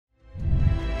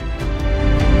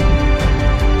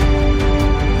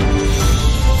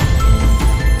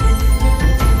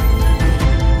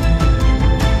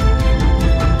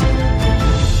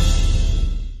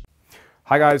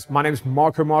Hi guys, my name is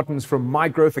Marco Martins from My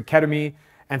Growth Academy,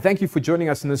 and thank you for joining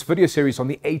us in this video series on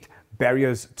the 8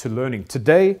 barriers to learning.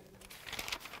 Today,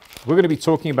 we're going to be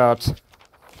talking about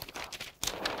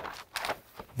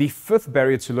the 5th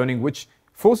barrier to learning, which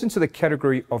falls into the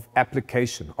category of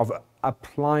application, of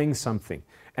applying something.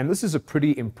 And this is a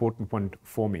pretty important one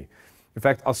for me. In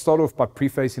fact, I'll start off by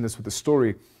prefacing this with a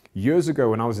story. Years ago,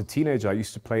 when I was a teenager, I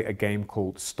used to play a game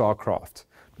called StarCraft.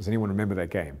 Does anyone remember that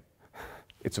game?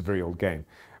 It's a very old game.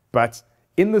 But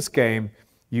in this game,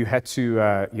 you had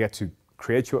to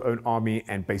create your own army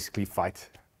and basically fight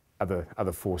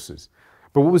other forces.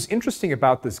 But what was interesting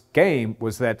about this game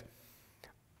was that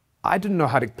I didn't know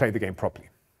how to play the game properly.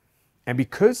 And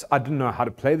because I didn't know how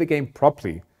to play the game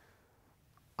properly,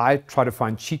 I tried to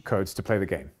find cheat codes to play the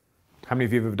game. How many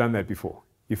of you have ever done that before?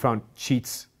 You found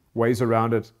cheats, ways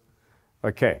around it?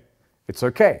 Okay, it's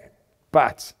okay.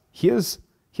 But here's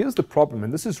the problem,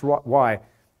 and this is why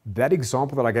that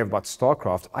example that I gave about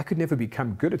StarCraft, I could never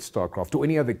become good at StarCraft or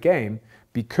any other game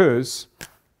because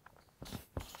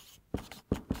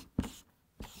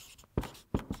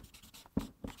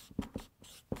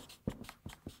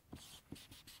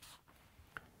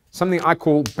something I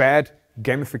call bad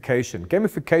gamification.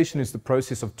 Gamification is the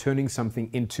process of turning something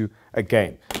into a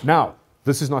game. Now,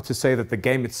 this is not to say that the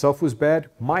game itself was bad.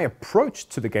 My approach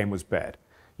to the game was bad.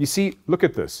 You see, look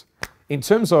at this. In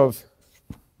terms of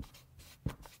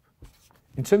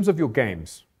your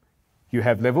games, you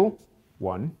have level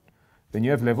 1, then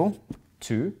you have level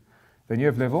 2, then you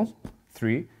have level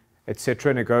 3,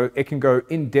 etc. And it can go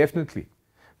indefinitely.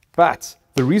 But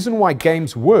the reason why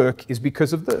games work is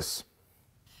because of this.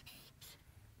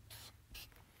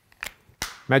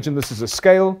 Imagine this is a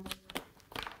scale.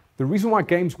 The reason why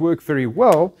games work very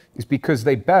well is because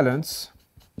they balance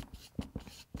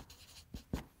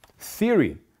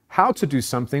theory, how to do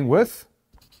something, with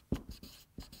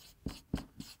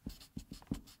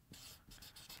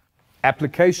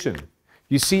application.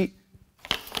 You see,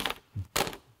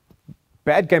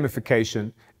 bad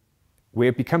gamification, where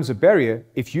it becomes a barrier,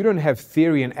 if you don't have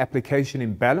theory and application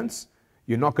in balance,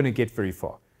 you're not going to get very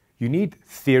far. You need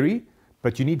theory,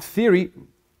 but you need theory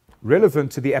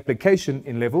relevant to the application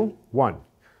in level 1.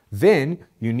 Then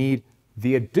you need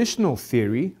the additional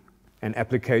theory and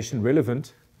application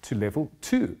relevant to level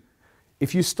 2.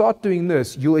 If you start doing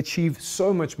this, you'll achieve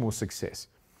so much more success.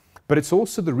 But it's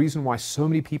also the reason why so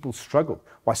many people struggle,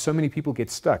 why so many people get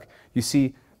stuck. You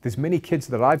see, there's many kids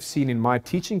that I've seen in my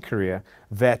teaching career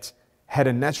that had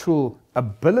a natural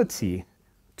ability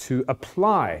to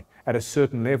apply at a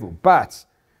certain level. But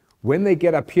when they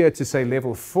get up here to, say,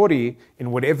 level 40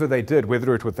 in whatever they did,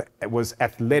 whether it was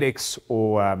athletics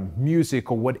or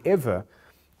music or whatever,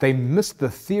 they missed the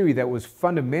theory that was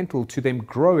fundamental to them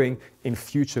growing in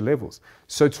future levels.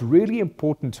 So it's really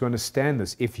important to understand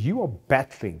this. If you are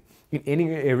battling in any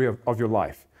area of your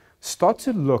life, start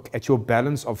to look at your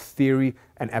balance of theory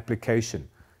and application.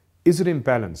 Is it in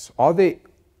balance? Are there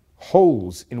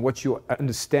holes in what you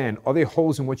understand? Are there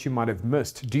holes in what you might have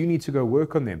missed? Do you need to go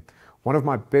work on them? One of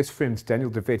my best friends,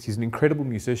 Daniel DeVet, he's an incredible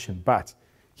musician, but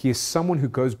he is someone who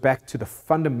goes back to the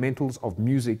fundamentals of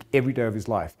music every day of his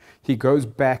life. He goes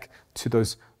back to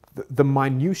the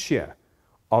minutiae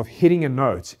of hitting a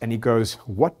note, and he goes,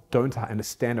 what don't I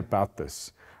understand about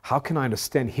this? How can I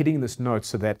understand hitting this note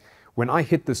so that when I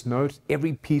hit this note,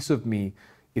 every piece of me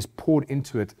is poured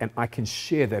into it and I can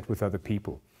share that with other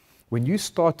people? When you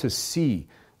start to see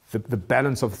the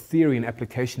balance of theory and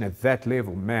application at that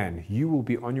level, man, you will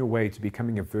be on your way to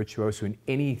becoming a virtuoso in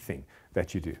anything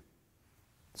that you do.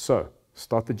 So,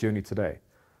 start the journey today.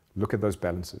 Look at those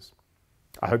balances.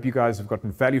 I hope you guys have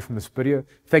gotten value from this video.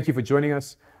 Thank you for joining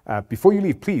us. Before you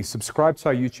leave, please subscribe to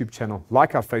our YouTube channel,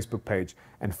 like our Facebook page,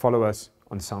 and follow us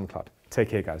on SoundCloud. Take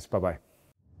care, guys. Bye-bye.